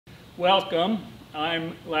Welcome,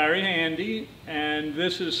 I'm Larry Handy, and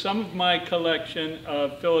this is some of my collection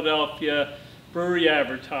of Philadelphia brewery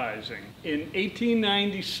advertising. In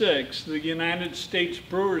 1896, the United States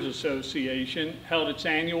Brewers Association held its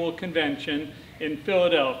annual convention in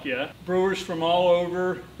Philadelphia. Brewers from all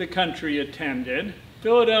over the country attended.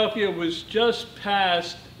 Philadelphia was just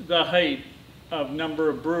past the height of number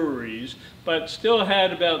of breweries, but still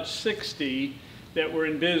had about 60 that were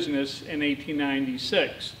in business in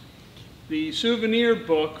 1896. The souvenir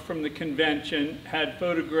book from the convention had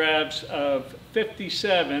photographs of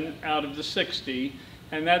 57 out of the 60,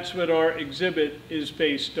 and that's what our exhibit is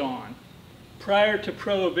based on. Prior to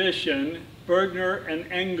Prohibition, Bergner and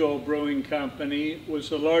Engel Brewing Company was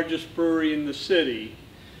the largest brewery in the city.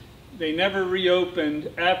 They never reopened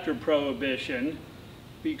after Prohibition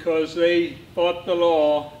because they fought the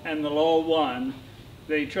law and the law won.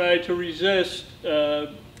 They tried to resist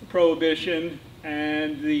Prohibition,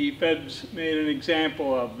 and the feds made an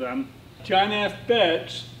example of them. John F.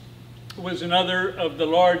 Betts was another of the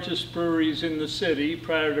largest breweries in the city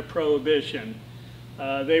prior to Prohibition.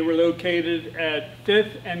 They were located at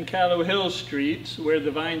 5th and Callow Hill Streets, where the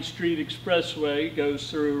Vine Street Expressway goes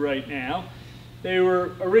through right now. They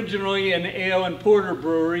were originally an ale and porter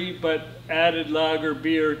brewery, but added lager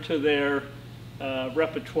beer to their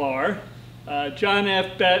repertoire. John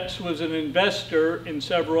F. Betts was an investor in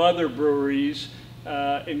several other breweries,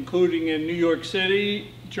 including in New York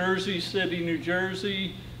City, Jersey City, New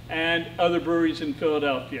Jersey, and other breweries in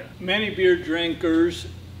Philadelphia. Many beer drinkers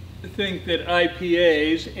think that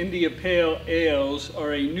IPAs, India Pale Ales,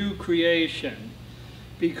 are a new creation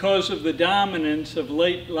because of the dominance of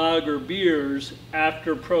late lager beers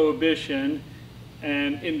after Prohibition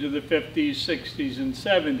and into the 50s, 60s, and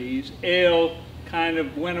 70s. Ale kind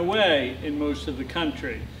of went away in most of the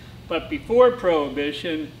country. But before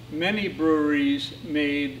Prohibition, many breweries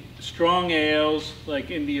made strong ales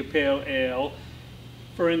like India Pale Ale.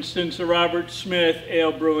 For instance, the Robert Smith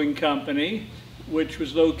Ale Brewing Company, which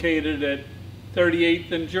was located at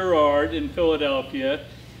 38th and Girard in Philadelphia,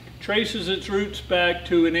 traces its roots back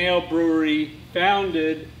to an ale brewery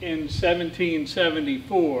founded in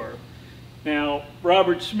 1774. Now,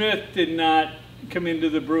 Robert Smith did not come into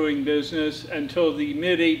the brewing business until the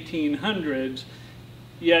mid-1800s,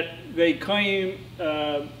 yet they claim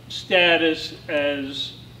status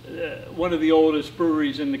as one of the oldest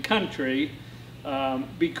breweries in the country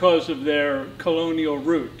because of their colonial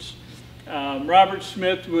roots. Robert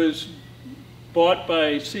Smith was bought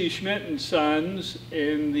by C. Schmidt & Sons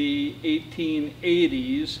in the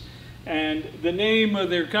 1880s, and the name of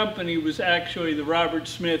their company was actually the Robert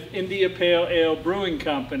Smith India Pale Ale Brewing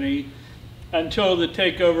Company until the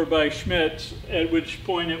takeover by Schmidt's, at which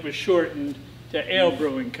point it was shortened to Ale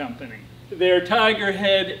Brewing Company. Their Tiger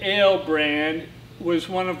Head Ale brand was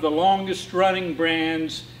one of the longest running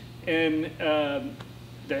brands in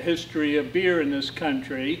the history of beer in this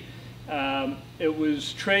country. It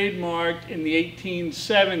was trademarked in the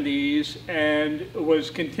 1870s and was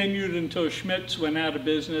continued until Schmidt's went out of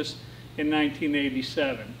business in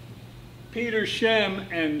 1987. Peter Shem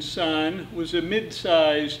and Son was a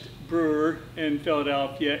mid-sized brewer in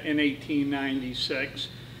Philadelphia in 1896.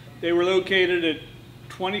 They were located at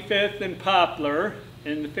 25th and Poplar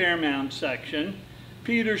in the Fairmount section.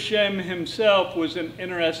 Peter Shem himself was an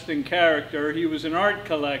interesting character. He was an art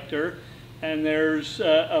collector, and there's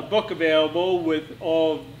a book available with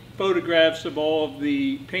all photographs of all of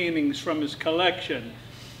the paintings from his collection.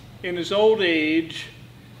 In his old age,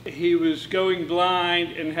 he was going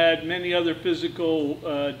blind and had many other physical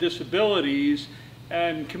disabilities,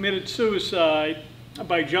 and committed suicide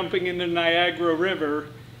by jumping into Niagara River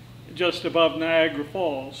just above Niagara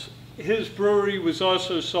Falls. His brewery was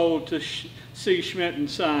also sold to C. Schmidt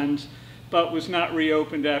 & Sons, but was not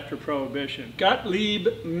reopened after Prohibition. Gottlieb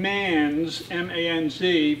Manz,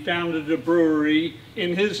 M-A-N-Z, founded a brewery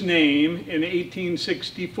in his name in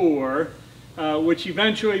 1864, which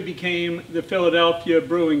eventually became the Philadelphia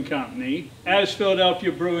Brewing Company. As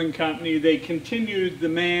Philadelphia Brewing Company, they continued the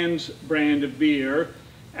Manz brand of beer,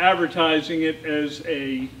 advertising it as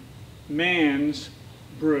a Manz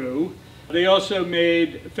brew. They also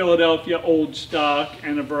made Philadelphia Old Stock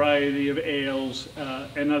and a variety of ales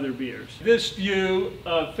and other beers. This view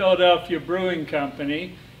of Philadelphia Brewing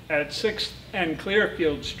Company at 6th and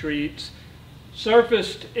Clearfield Streets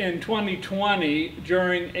surfaced in 2020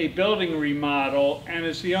 during a building remodel and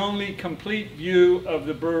is the only complete view of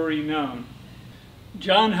the brewery known.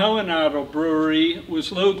 John Hohenadel Brewery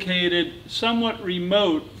was located somewhat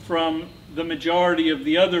remote from the majority of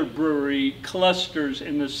the other brewery clusters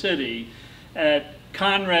in the city at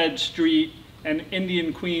Conrad Street and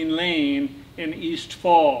Indian Queen Lane in East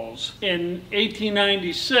Falls. In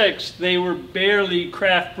 1896, they were barely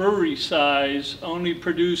craft brewery size, only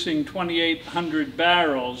producing 2,800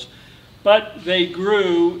 barrels, but they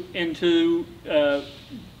grew into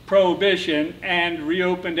Prohibition and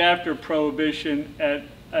reopened after Prohibition at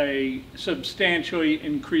a substantially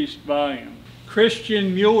increased volume.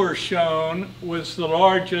 Christian Mueller-Schoen was the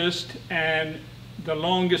largest and the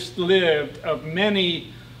longest lived of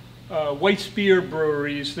many white beer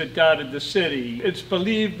breweries that dotted the city. It's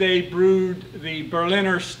believed they brewed the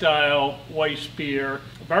Berliner style white beer,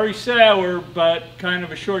 very sour but kind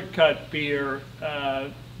of a shortcut beer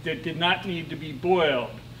that did not need to be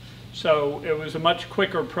boiled. So it was a much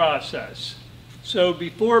quicker process. So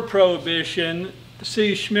before Prohibition,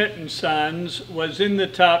 C. Schmidt & Sons was in the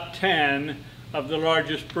top 10 of the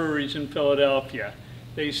largest breweries in Philadelphia.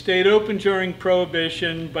 They stayed open during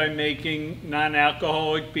Prohibition by making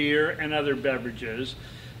non-alcoholic beer and other beverages.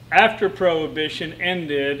 After Prohibition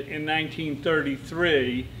ended in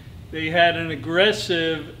 1933, they had an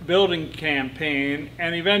aggressive building campaign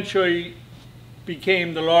and eventually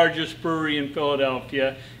became the largest brewery in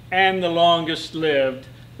Philadelphia and the longest lived,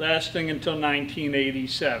 lasting until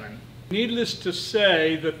 1987. Needless to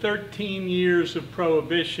say, the 13 years of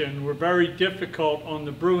Prohibition were very difficult on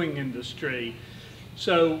the brewing industry.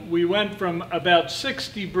 So we went from about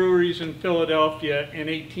 60 breweries in Philadelphia in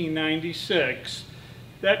 1896.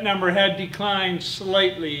 That number had declined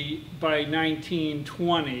slightly by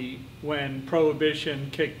 1920 when Prohibition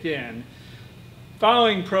kicked in.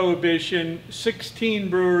 Following Prohibition, 16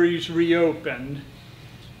 breweries reopened,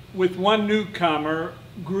 with one newcomer,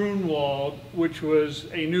 Grunwald, which was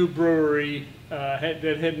a new brewery that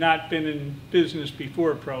had not been in business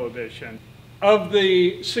before Prohibition. Of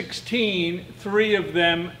the 16, 3 of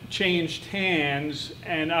them changed hands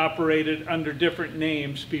and operated under different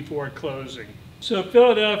names before closing. So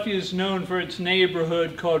Philadelphia is known for its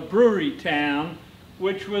neighborhood called Brewery Town,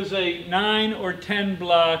 which was a 9 or 10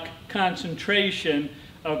 block concentration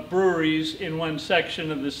of breweries in one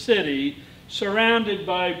section of the city, surrounded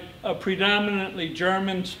by a predominantly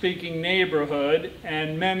German-speaking neighborhood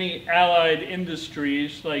and many allied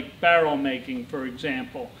industries like barrel making, for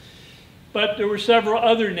example. But there were several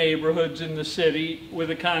other neighborhoods in the city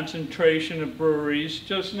with a concentration of breweries,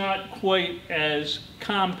 just not quite as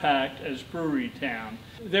compact as Brewery Town.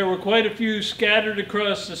 There were quite a few scattered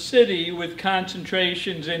across the city with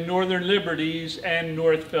concentrations in Northern Liberties and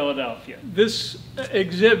North Philadelphia. This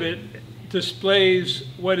exhibit displays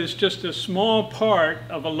what is just a small part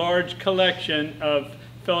of a large collection of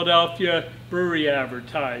Philadelphia brewery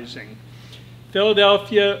advertising.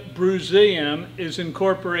 Philadelphia Brewseum is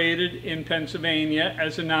incorporated in Pennsylvania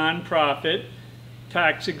as a nonprofit,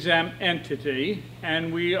 tax-exempt entity,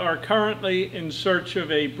 and we are currently in search of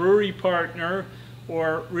a brewery partner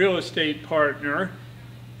or real estate partner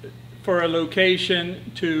for a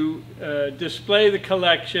location to display the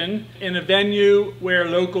collection in a venue where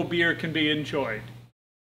local beer can be enjoyed.